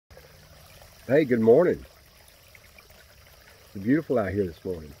Hey, good morning. It's beautiful out here this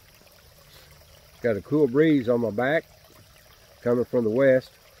morning. Got a cool breeze on my back coming from the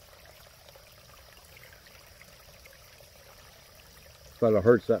west. Thought I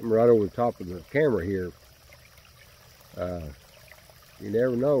heard something right over the top of the camera here. You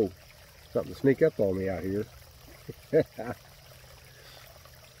never know. Something sneak up on me out here.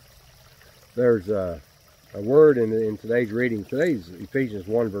 There's a word in today's reading. Today's Ephesians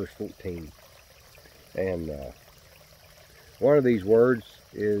 1 verse 14. And one of these words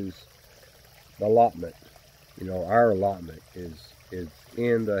is allotment. You know, our allotment is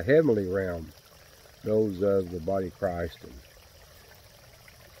in the heavenly realm, those of the body of Christ. And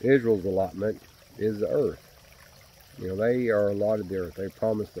Israel's allotment is the earth. You know, they are allotted the earth. They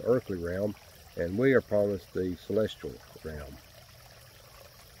promised the earthly realm, and we are promised the celestial realm.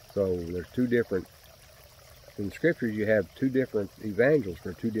 So there's two different, in the scriptures you have two different evangels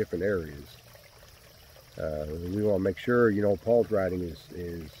for two different areas. We want to make sure, you know, Paul's writing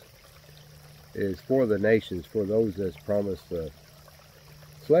is for the nations, for those that's promised the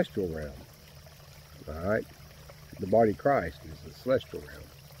celestial realm. All right? The body of Christ is the celestial realm.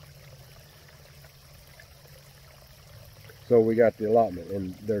 So we got the allotment.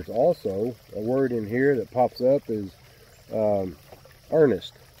 And there's also a word in here that pops up is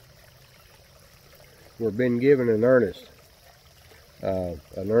earnest. We're being given an earnest of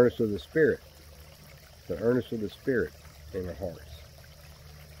the Spirit. The earnest of the Spirit in our hearts.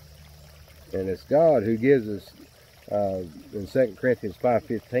 And it's God who gives us, in 2 Corinthians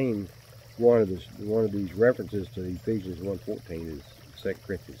 5:15, one of these references to Ephesians 1:14 is 2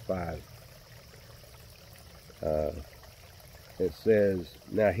 Corinthians 5. It says,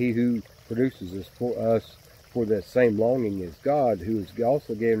 "Now he who produces this for us for that same longing is God, who has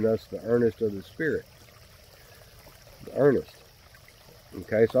also given us the earnest of the Spirit." The earnest.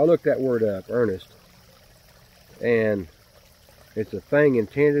 Okay, so I looked that word up, earnest. And it's a thing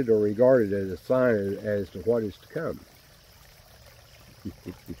intended or regarded as a sign as to what is to come.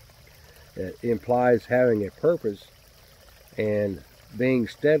 It implies having a purpose and being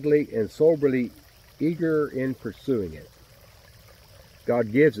steadily and soberly eager in pursuing it.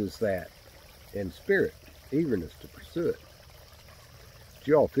 God gives us that in spirit, eagerness to pursue it. Do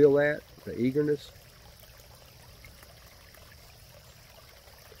you all feel that? The eagerness?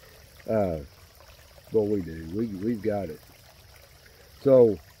 Well, we do. We've got it.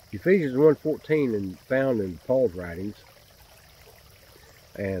 So, Ephesians 1:14 and found in Paul's writings.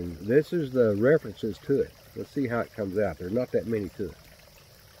 And this is the references to it. Let's see how it comes out. There's not that many to it.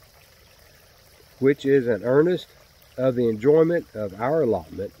 Which is an earnest of the enjoyment of our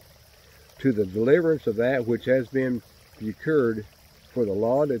allotment to the deliverance of that which has been procured for the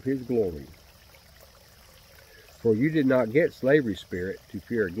laud of his glory. For you did not get slavery spirit to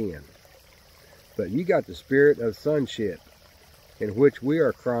fear again, but you got the spirit of sonship, in which we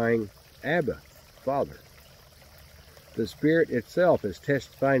are crying, Abba, Father. The Spirit itself is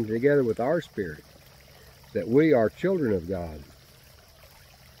testifying together with our spirit that we are children of God.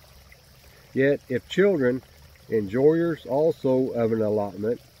 Yet, if children, enjoyers also of an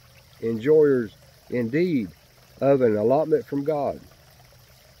allotment, enjoyers indeed of an allotment from God,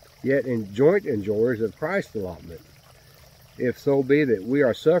 yet in joint enjoyers of Christ's allotment, if so be that we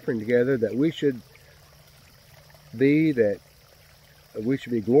are suffering together, that we should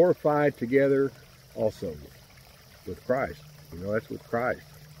be glorified together also with Christ. You know, that's with Christ.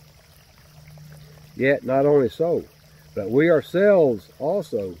 Yet not only so, but we ourselves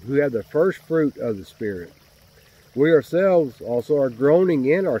also, who have the first fruit of the Spirit, we ourselves also are groaning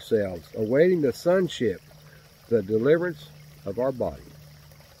in ourselves, awaiting the sonship, the deliverance of our body.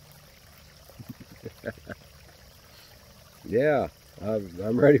 Yeah,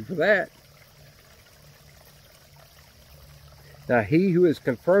 I'm ready for that. Now he who is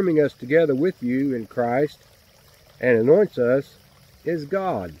confirming us together with you in Christ and anoints us is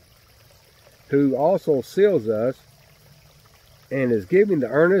God, who also seals us and is giving the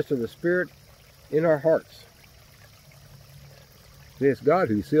earnest of the Spirit in our hearts. See, it's God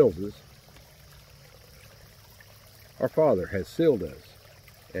who seals us. Our Father has sealed us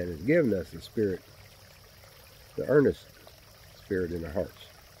and has given us the Spirit, the earnest Spirit in our hearts.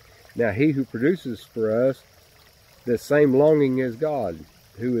 Now he who produces for us the same longing is God,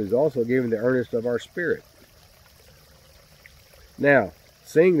 who is also giving the earnest of our spirit. Now,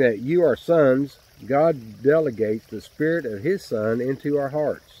 seeing that you are sons, God delegates the Spirit of his Son into our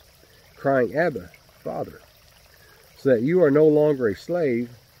hearts, crying, Abba, Father, so that you are no longer a slave,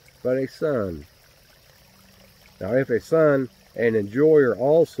 but a son. Now, if a son, an enjoyer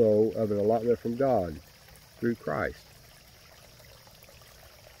also of an allotment from God through Christ.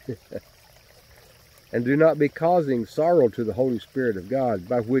 And do not be causing sorrow to the Holy Spirit of God,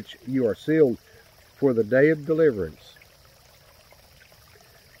 by which you are sealed for the day of deliverance,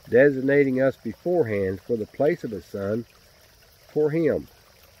 designating us beforehand for the place of His Son, for Him,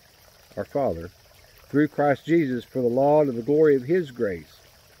 our Father, through Christ Jesus, for the laud of the glory of His grace,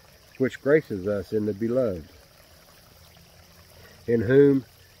 which graces us in the Beloved, in Him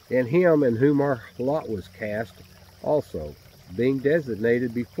in whom our lot was cast also, being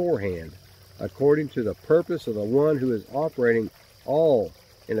designated beforehand, according to the purpose of the one who is operating all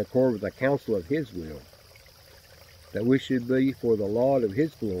in accord with the counsel of His will, that we should be for the laud of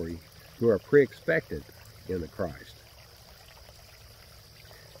His glory, who are pre-expected in the Christ.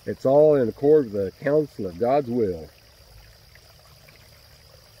 It's all in accord with the counsel of God's will.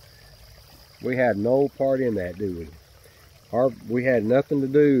 We had no part in that, do we? We had nothing to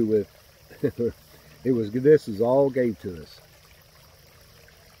do with this is all gave to us.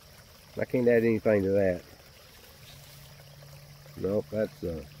 I can't add anything to that. Nope, that's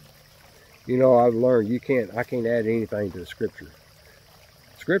I've learned I can't add anything to the Scripture.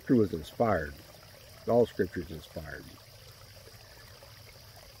 Scripture was inspired. All Scripture is inspired.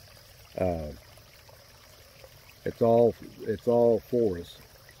 It's all for us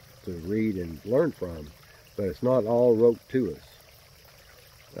to read and learn from, but it's not all wrote to us.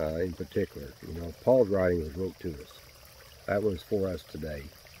 In particular, Paul's writing was wrote to us. That was for us today.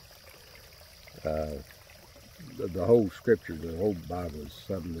 The whole Scripture, the whole Bible is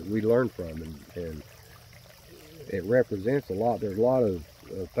something that we learn from, and it represents a lot. There's a lot of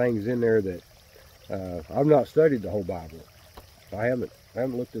things in there that I've not studied the whole Bible. I haven't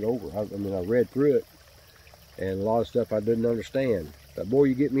looked it over. I read through it, and a lot of stuff I didn't understand. But boy,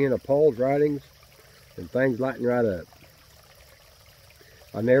 you get me into Paul's writings, and things lighten right up.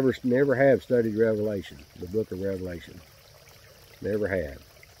 I never have studied Revelation, the book of Revelation. Never have.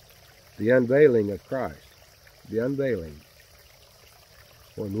 The unveiling of Christ. The unveiling.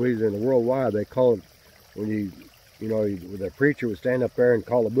 When we was in the worldwide, they call it, when the preacher would stand up there and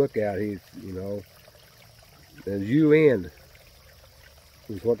call a book out, as UN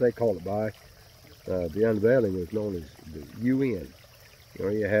is what they call it by. The unveiling was known as the UN.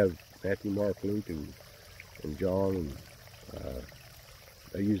 You have Matthew, Mark, Luke, and John, and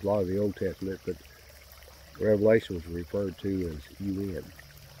they use a lot of the Old Testament, but Revelation was referred to as UN.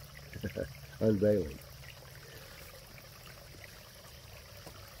 Unveiling.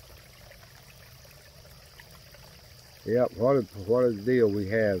 Yep, what a deal we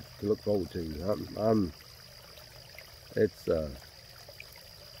have to look forward to.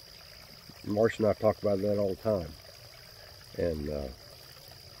 Marcia and I talk about that all the time, and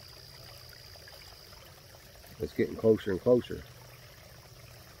it's getting closer and closer.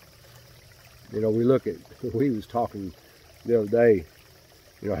 We was talking the other day,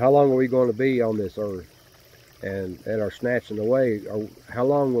 how long are we going to be on this earth and at our snatching away, or how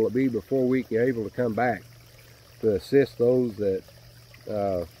long will it be before we can be able to come back to assist those that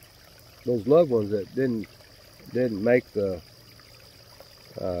those loved ones that didn't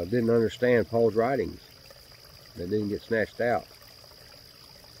understand Paul's writings, that didn't get snatched out.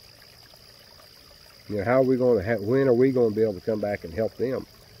 How are we going to when are we going to be able to come back and help them?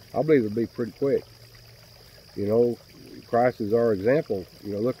 I believe it'll be pretty quick. Christ is our example.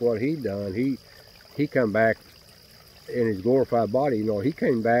 Look what He done. He come back in His glorified body. He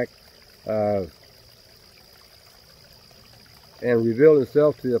came back and revealed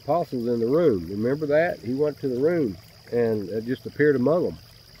Himself to the apostles in the room. Remember that? He went to the room and just appeared among them.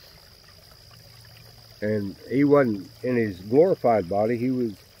 And He wasn't in His glorified body. He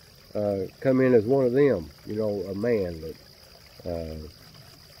was come in as one of them. A man that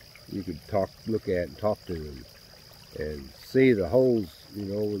you could look at and talk to, and see the holes,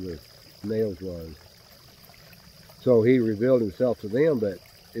 where the nails was. So He revealed Himself to them, but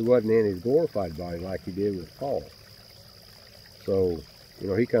it wasn't in His glorified body like He did with Paul. So,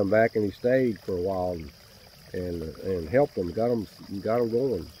 He come back and He stayed for a while and helped them, got them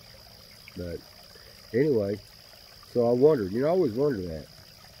going. But anyway, so I wondered, I always wonder that.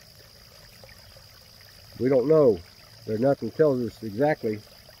 We don't know. There's nothing tells us exactly,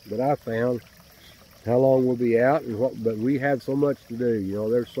 but I found how long we'll be out and what. But we have so much to do.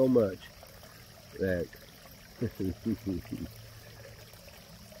 There's so much that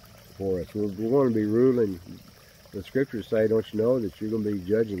for us. We're going to be ruling. The Scriptures say, don't you know, that you're going to be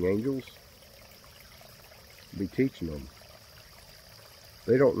judging angels? Be teaching them.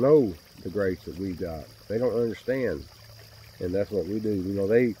 They don't know the grace that we got. They don't understand, and that's what we do.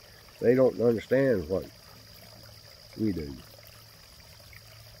 They don't understand what we do.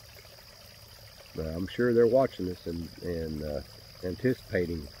 But I'm sure they're watching us and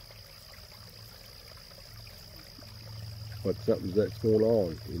anticipating but something that's going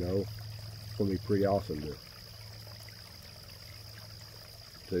on, you know. It's going to be pretty awesome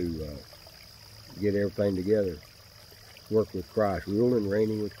to get everything together. Work with Christ, ruling and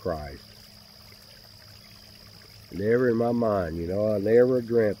reigning with Christ. Never in my mind, you know, I never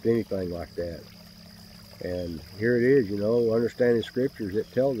dreamt anything like that. And here it is, you know, understanding scriptures,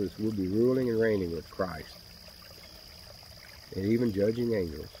 it tells us we'll be ruling and reigning with Christ. And even judging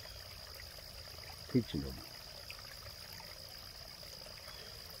angels, teaching them.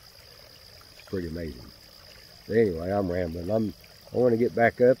 It's pretty amazing. But anyway, I'm rambling. I want to get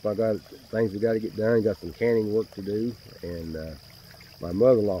back up. I got things we got to get done. I got some canning work to do. And my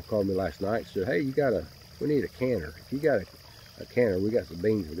mother-in-law called me last night. She said, "Hey, we need a canner. If you got a canner, we got some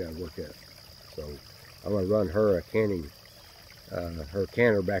beans we got to work up." So I'm going to run her a canning, her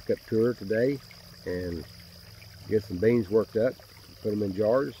canner back up to her today and get some beans worked up, put them in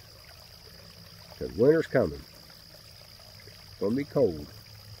jars, because winter's coming. It's going to be cold.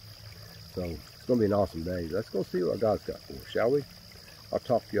 So it's going to be an awesome day. Let's go see what God's got for us, shall we? I'll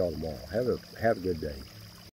talk to y'all tomorrow. Have a good day.